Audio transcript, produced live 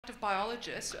reproductive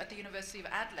biologist at the University of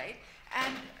Adelaide,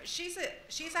 and she's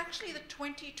actually the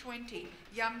 2020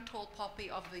 Young Tall Poppy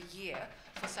of the Year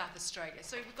for South Australia.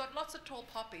 So we've got lots of tall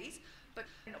poppies, but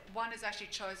one is actually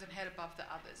chosen head above the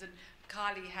others, and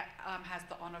Kylie has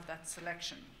the honour of that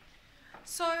selection.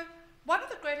 So one of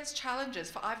the greatest challenges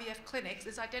for IVF clinics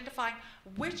is identifying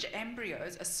which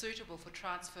embryos are suitable for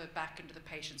transfer back into the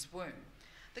patient's womb.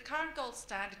 The current gold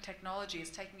standard technology is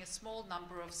taking a small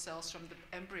number of cells from the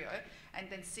embryo and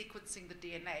then sequencing the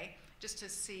DNA just to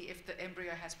see if the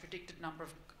embryo has predicted number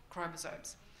of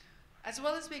chromosomes. As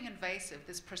well as being invasive,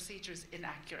 this procedure is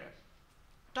inaccurate.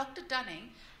 Dr. Dunning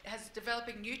is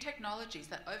developing new technologies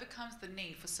that overcomes the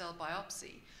need for cell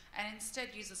biopsy and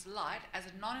instead uses light as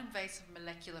a non-invasive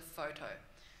molecular photo.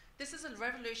 This is a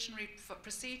revolutionary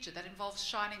procedure that involves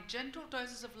shining gentle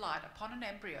doses of light upon an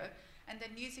embryo and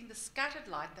then using the scattered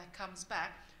light that comes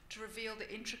back to reveal the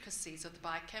intricacies of the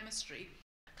biochemistry.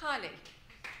 Kylie.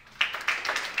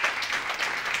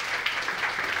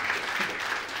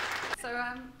 So,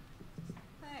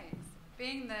 thanks.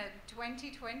 Being the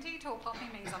 2020 tall poppy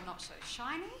means I'm not so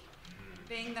shiny.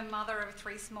 Being the mother of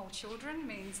 3 small children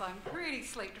means I'm pretty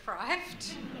sleep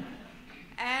deprived.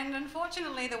 And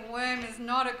unfortunately, the worm is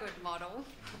not a good model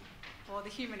for the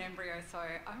human embryo, so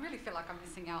I really feel like I'm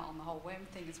missing out on the whole worm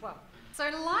thing as well. So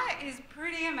light is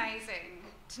pretty amazing.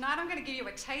 Tonight I'm going to give you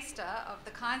a taster of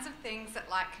the kinds of things that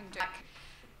light can do,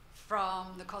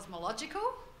 from the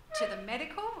cosmological to the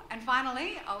medical, and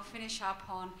finally I'll finish up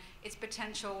on its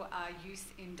potential use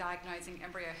in diagnosing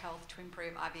embryo health to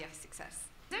improve IVF success.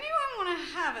 Does anyone want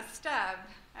to have a stab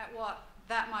at what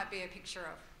that might be a picture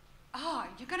of? Oh,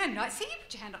 you're going to know. See, you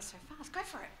put your hand up so fast. Go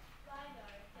for it.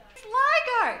 It's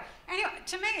LIGO. Anyway,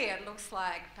 to me it looks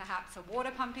like perhaps a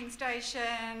water pumping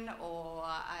station or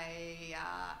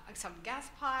some gas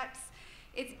pipes.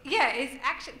 It's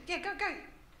actually, go.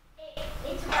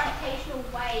 It's a gravitational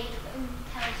wave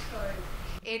telescope.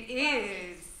 It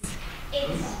is.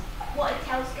 It's what a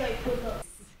telescope would look.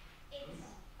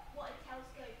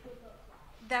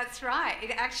 That's right.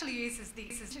 It actually uses the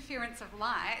interference of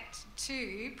light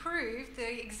to prove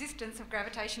the existence of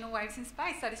gravitational waves in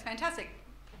space. That is fantastic.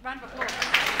 Round of applause.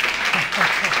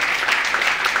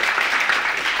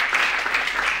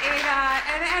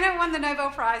 And it won the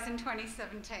Nobel Prize in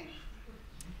 2017.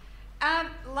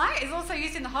 Light is also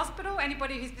used in the hospital.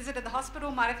 Anybody who's visited the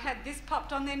hospital might have had this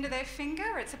popped on the end of their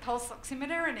finger. It's a pulse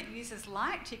oximeter and it uses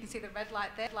light. You can see the red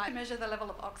light there. Light to measure the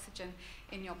level of oxygen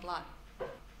in your blood.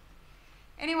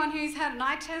 Anyone who's had an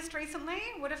eye test recently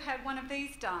would have had one of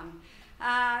these done.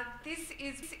 This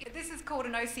is called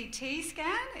an OCT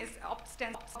scan. It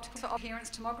stands for coherence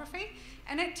tomography,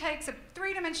 and it takes a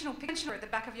 3-dimensional picture at the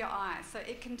back of your eye, so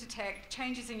it can detect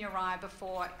changes in your eye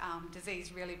before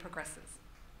disease really progresses.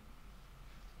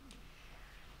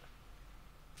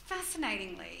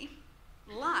 Fascinatingly,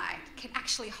 light can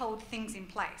actually hold things in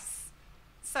place.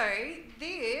 So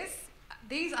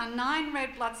these are 9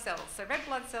 red blood cells. So red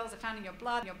blood cells are found in your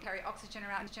blood, your carry oxygen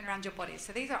around your body.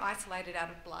 So these are isolated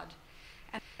out of blood.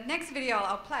 And the next video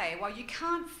I'll play, while you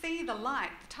can't see the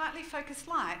light, the tightly focused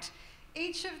light,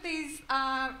 each of these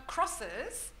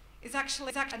crosses is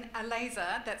actually a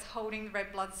laser that's holding the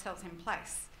red blood cells in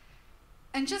place.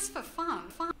 And just for fun,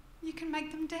 you can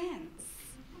make them dance.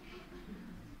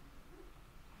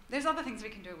 There's other things we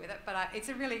can do with it, but it's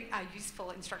a really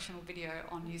useful instructional video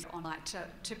on using light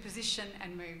to position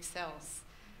and move cells.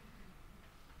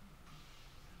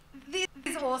 This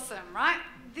is awesome, right?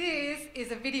 This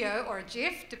is a video or a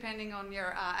GIF, depending on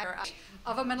your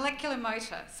of a molecular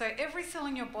motor. So every cell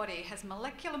in your body has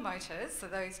molecular motors. So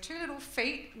those 2 little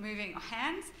feet moving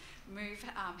hands move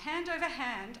hand over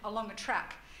hand along a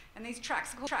track, and these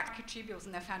tracks are called tubules,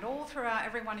 and they're found all throughout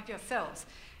every one of your cells.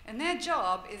 And their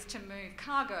job is to move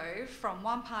cargo from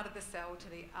one part of the cell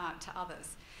to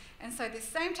others. And so this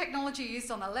same technology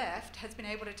used on the left has been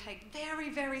able to take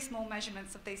very, very small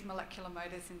measurements of these molecular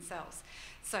motors in cells.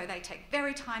 So they take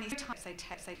very tiny steps, they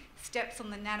take steps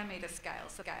on the nanometer scale,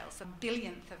 so a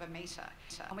billionth of a meter.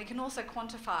 And we can also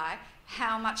quantify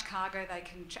how much cargo they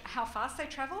can, how fast they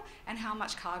travel, and how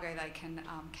much cargo they can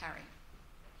carry.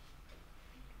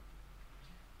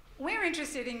 We're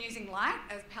interested in using light,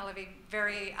 as Pallavi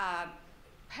very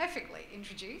perfectly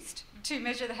introduced, to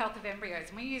measure the health of embryos.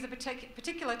 And we use a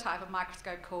particular type of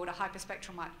microscope called a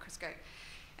hyperspectral microscope.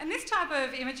 And this type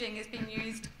of imaging has been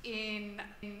used in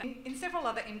several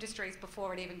other industries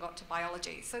before it even got to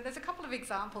biology. So there's a couple of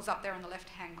examples up there on the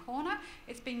left-hand corner.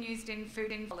 It's been used in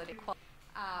food quality.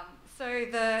 So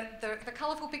the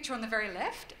colourful picture on the very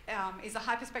left is a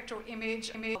hyperspectral image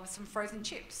of some frozen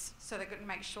chips. So they're going to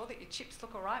make sure that your chips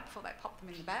look all right before they pop them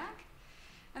in the bag.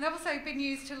 And they've also been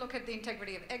used to look at the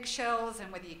integrity of eggshells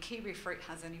and whether your kiwi fruit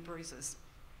has any bruises.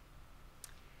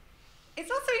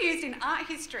 It's also used in art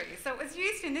history. So it was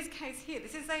used in this case here.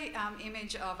 This is a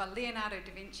image of a Leonardo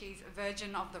da Vinci's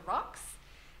Virgin of the Rocks.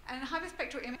 And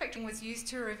hyperspectral imaging was used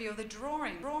to reveal the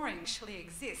drawing actually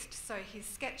exists, so his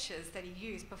sketches that he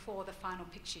used before the final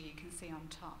picture you can see on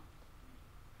top.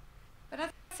 But as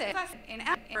I said, in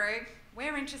our group,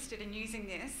 we're interested in using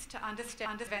this to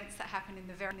understand events that happen in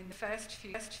the first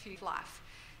few of life.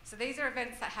 So these are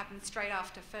events that happen straight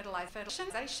after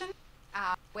fertilization,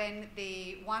 when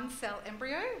the one-cell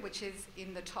embryo, which is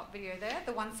in the top video there,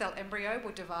 the one-cell embryo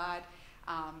will divide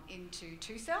into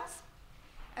 2 cells,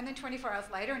 and then 24 hours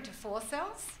later into 4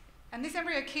 cells. And this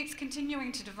embryo keeps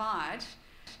continuing to divide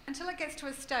until it gets to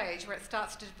a stage where it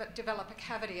starts to develop a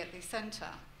cavity at the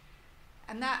centre.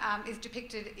 And that is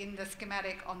depicted in the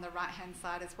schematic on the right-hand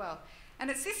side as well. And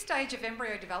it's this stage of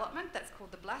embryo development, that's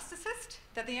called the blastocyst,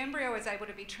 that the embryo is able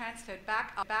to be transferred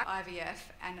back IVF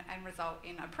and result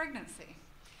in a pregnancy.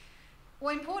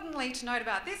 Well, importantly to note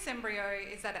about this embryo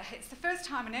is that it's the first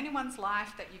time in anyone's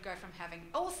life that you go from having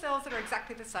all cells that are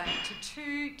exactly the same to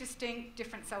 2 distinct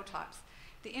different cell types.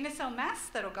 The inner cell mass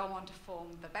that'll go on to form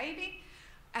the baby,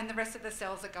 and the rest of the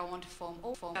cells that go on to form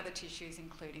all other tissues,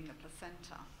 including the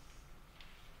placenta.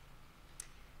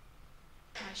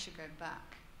 I should go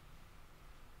back.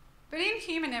 But in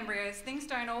human embryos, things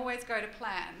don't always go to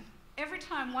plan. Every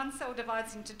time one cell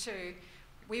divides into 2,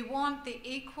 we want the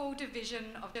equal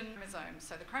division of the chromosomes.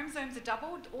 So the chromosomes are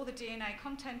doubled, all the DNA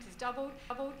content is doubled.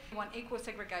 We want equal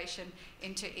segregation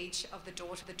into each of the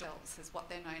daughter cells, is what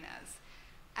they're known as.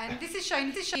 And this is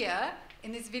shown here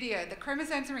in this video. The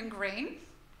chromosomes are in green,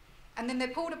 and then they're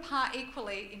pulled apart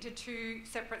equally into 2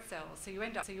 separate cells. So you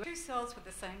end up with 2 cells with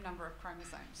the same number of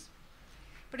chromosomes.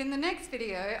 But in the next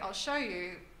video, I'll show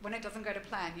you when it doesn't go to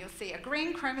plan. You'll see a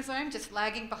green chromosome just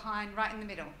lagging behind right in the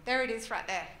middle. There it is right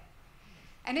there.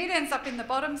 And it ends up in the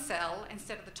bottom cell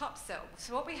instead of the top cell.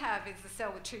 So what we have is a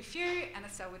cell with too few and a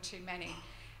cell with too many.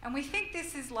 And we think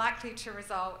this is likely to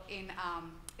result in,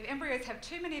 if embryos have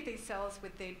too many of these cells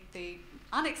with the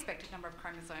unexpected number of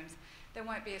chromosomes, there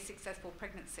won't be a successful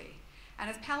pregnancy. And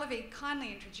as Pallavi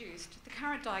kindly introduced, the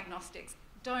current diagnostics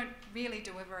don't really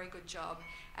do a very good job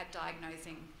at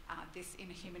diagnosing this in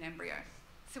a human embryo.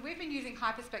 So we've been using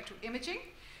hyperspectral imaging,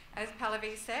 as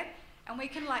Pallavi said, and we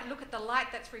can look at the light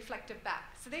that's reflected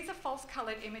back. So these are false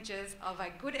coloured images of a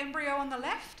good embryo on the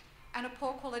left and a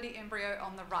poor quality embryo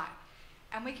on the right.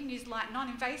 And we can use light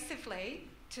non-invasively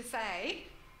to say,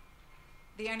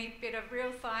 the only bit of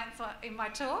real science in my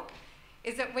talk,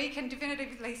 is that we can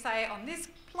definitively say on this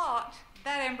plot,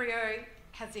 that embryo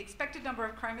has the expected number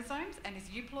of chromosomes and is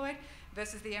euploid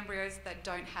versus the embryos that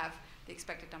don't have the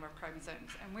expected number of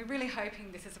chromosomes. And we're really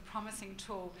hoping this is a promising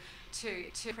tool to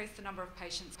increase the number of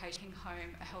patients taking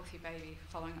home a healthy baby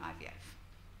following IVF.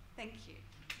 Thank you.